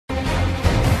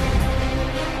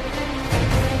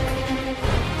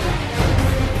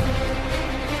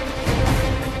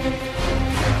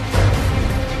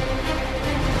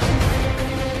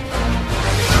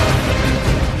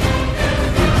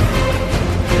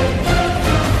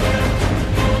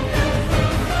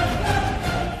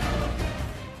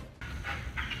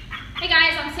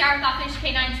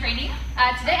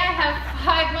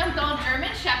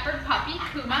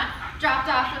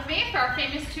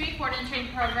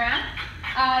program.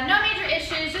 No major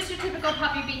issues, just your typical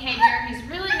puppy behavior. He's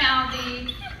really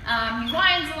mouthy, he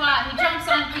whines a lot, he jumps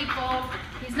on people.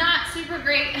 He's not super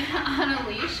great on a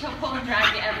leash. He'll pull and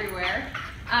drag you everywhere.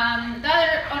 The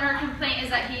other owner complaint is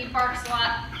that he barks a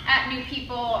lot at new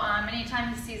people.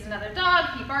 Anytime he sees another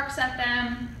dog, he barks at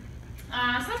them.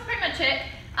 So that's pretty much it.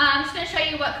 I'm just going to show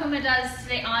you what Kuma does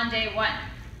today on day 1.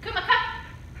 Kuma, come.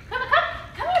 Kuma, come.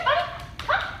 Come here, buddy.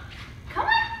 Come. Come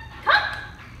on. Come.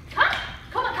 Come.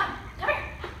 Kuma, come. Come here.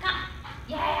 Come.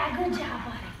 Yeah, good job,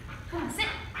 buddy. Come on, sit.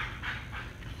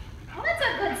 Oh, that's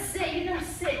a good sit. You know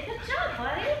sit. Good job,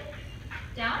 buddy.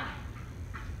 Down.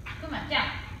 Kuma,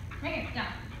 down. Right here.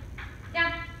 Down.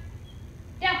 Down.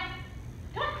 Down.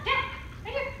 Come on. Down.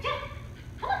 Right here. Down.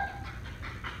 Come on.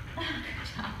 Oh, good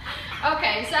job.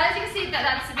 Okay, so as you can see,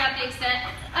 that's about the extent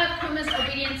of Kuma's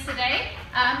obedience today.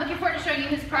 I'm looking forward to showing you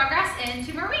his progress in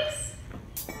 2 more weeks.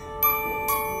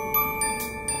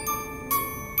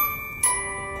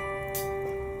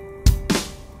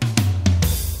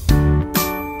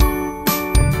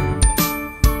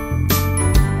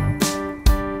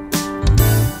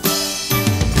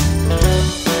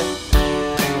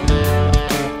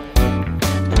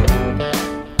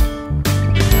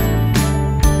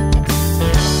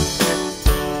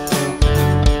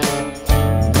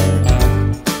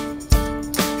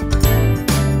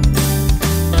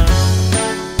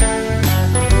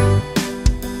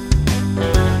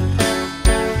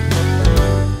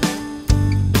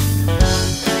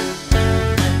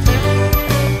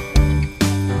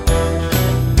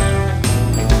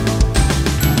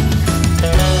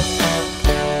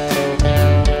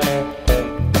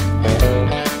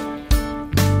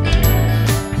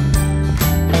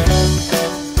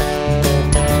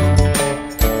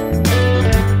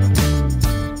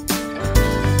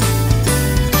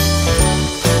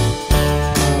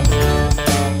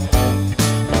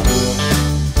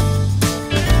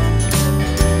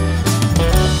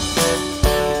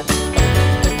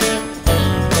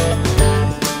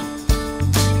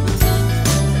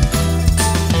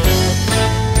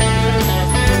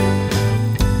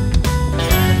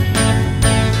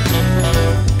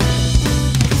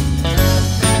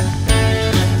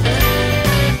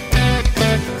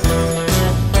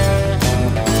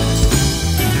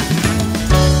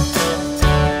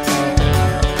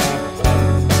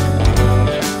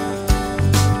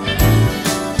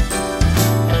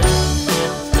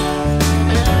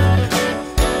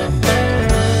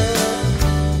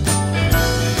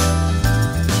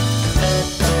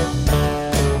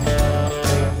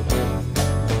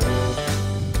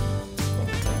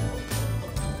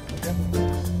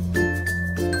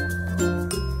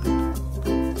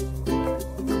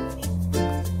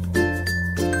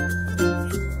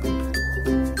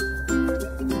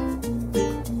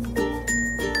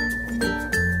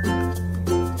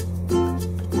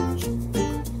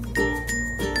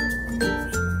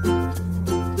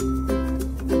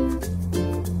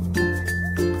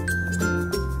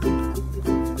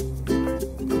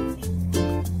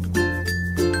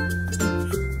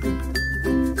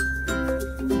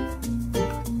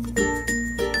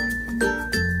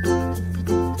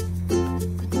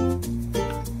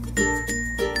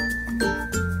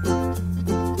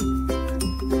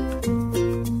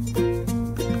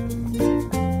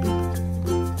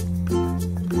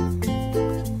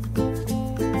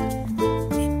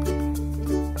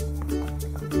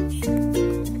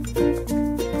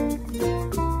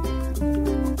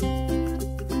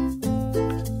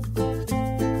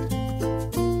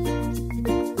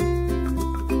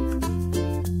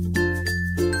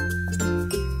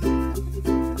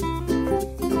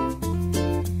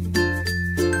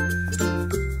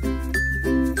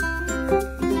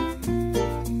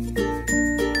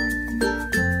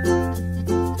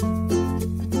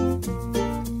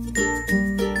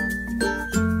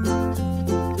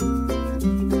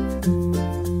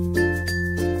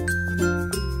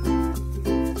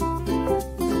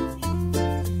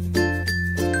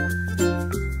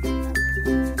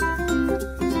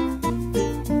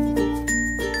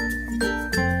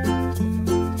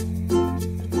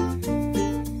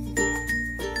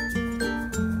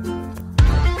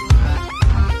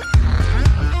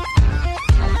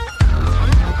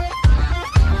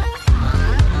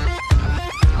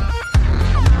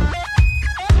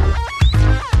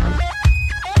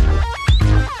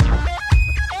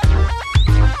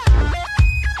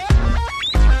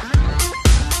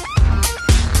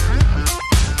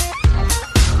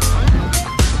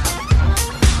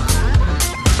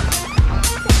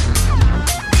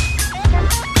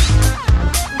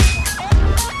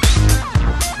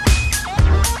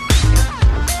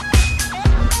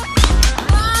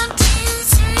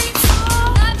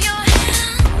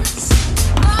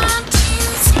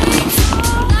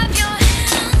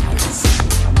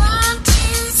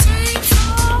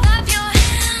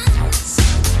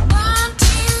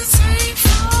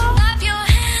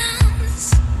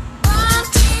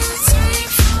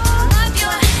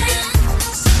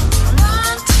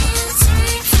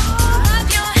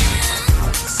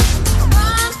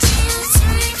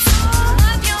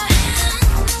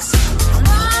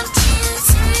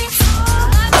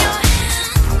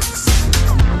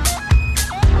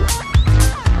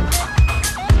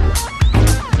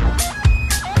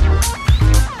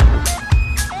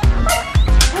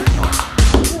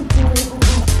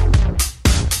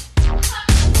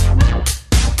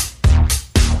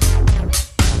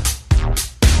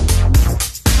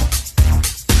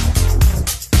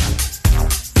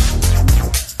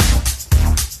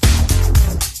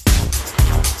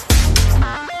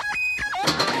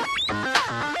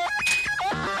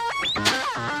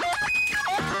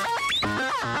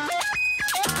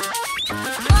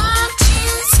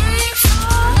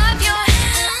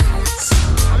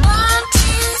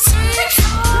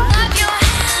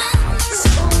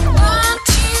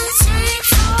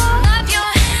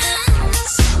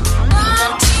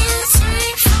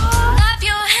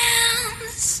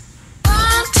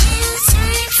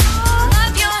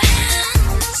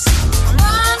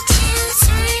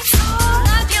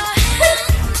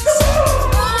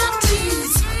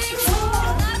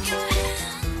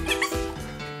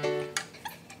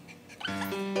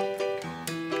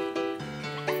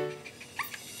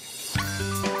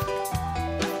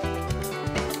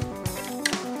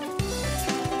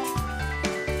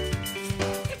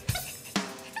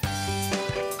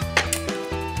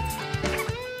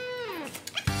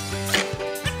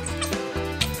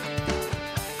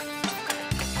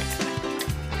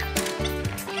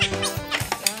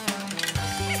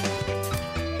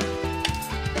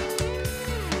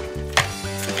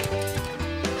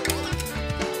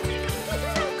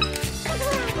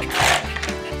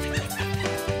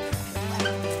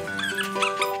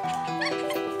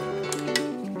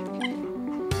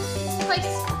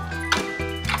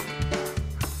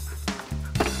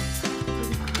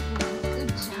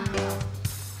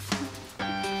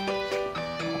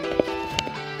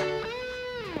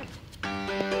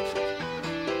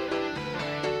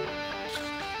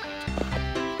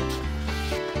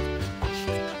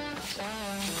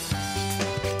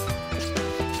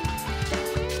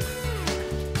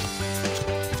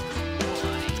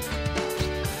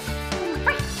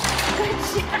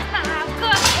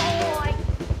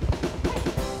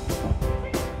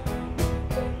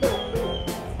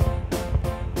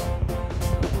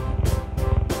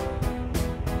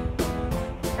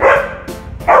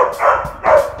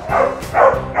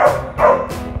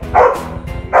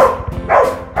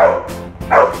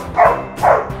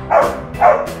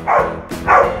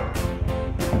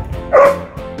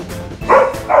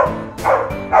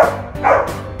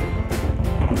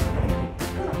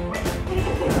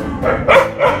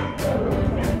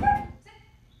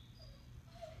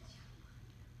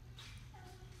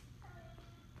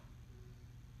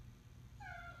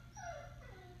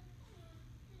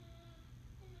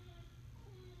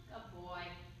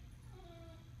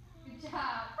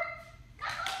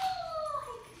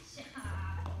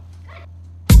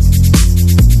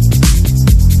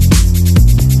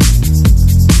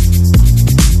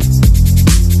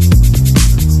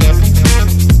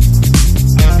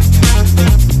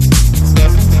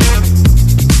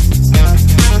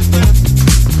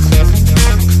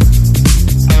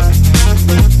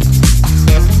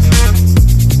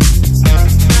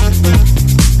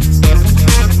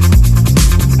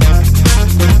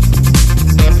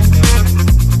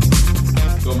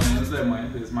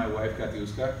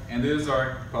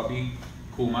 our puppy,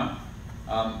 Kuma.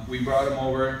 We brought him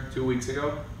over 2 weeks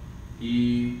ago.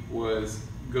 He was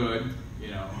good, you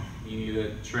know, he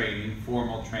needed training,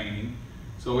 formal training.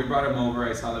 So we brought him over.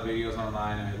 I saw the videos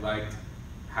online and I liked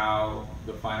how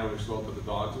the final result of the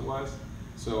dogs was.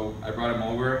 So I brought him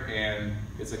over and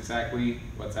it's exactly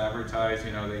what's advertised.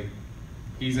 You know,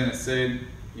 he's in a sit.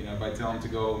 You know, if I tell him to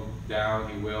go down,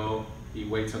 he will. He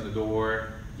waits on the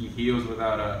door. He heels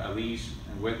without a leash,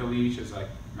 and with a leash is like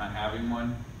not having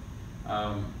one.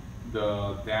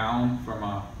 The down from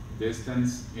a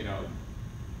distance, you know,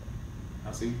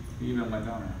 I'll see, he even went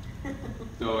down now.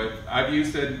 So I've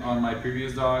used it on my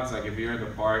previous dogs, like if you're at the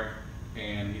park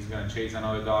and he's gonna chase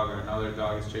another dog or another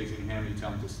dog is chasing him, you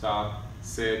tell him to stop,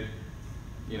 sit,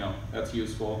 you know, that's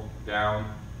useful. Down.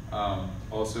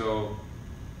 Also,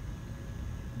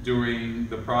 during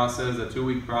the process, the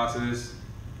 2-week process,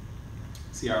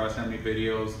 Ciara sent me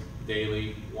videos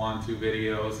daily, 1-2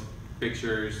 videos,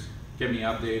 pictures, kept me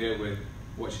updated with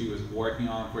what she was working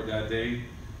on for that day.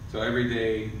 So every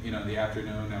day, you know, in the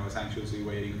afternoon, I was anxiously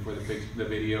waiting for the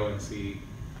video and see,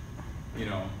 you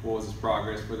know, what was his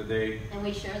progress for the day. And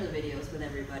we share the videos with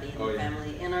everybody in the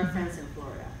family and our friends in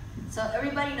Florida. So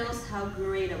everybody knows how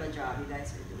great of a job you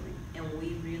guys are doing, and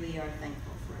we really are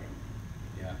thankful for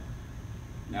it. Yeah.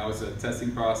 Now it's a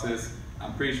testing process.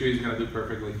 I'm pretty sure he's gonna do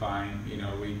perfectly fine. You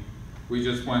know, we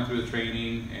just went through the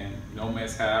training and no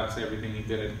mishaps. Everything he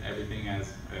did, everything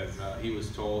as he was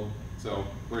told. So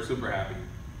we're super happy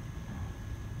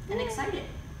and excited.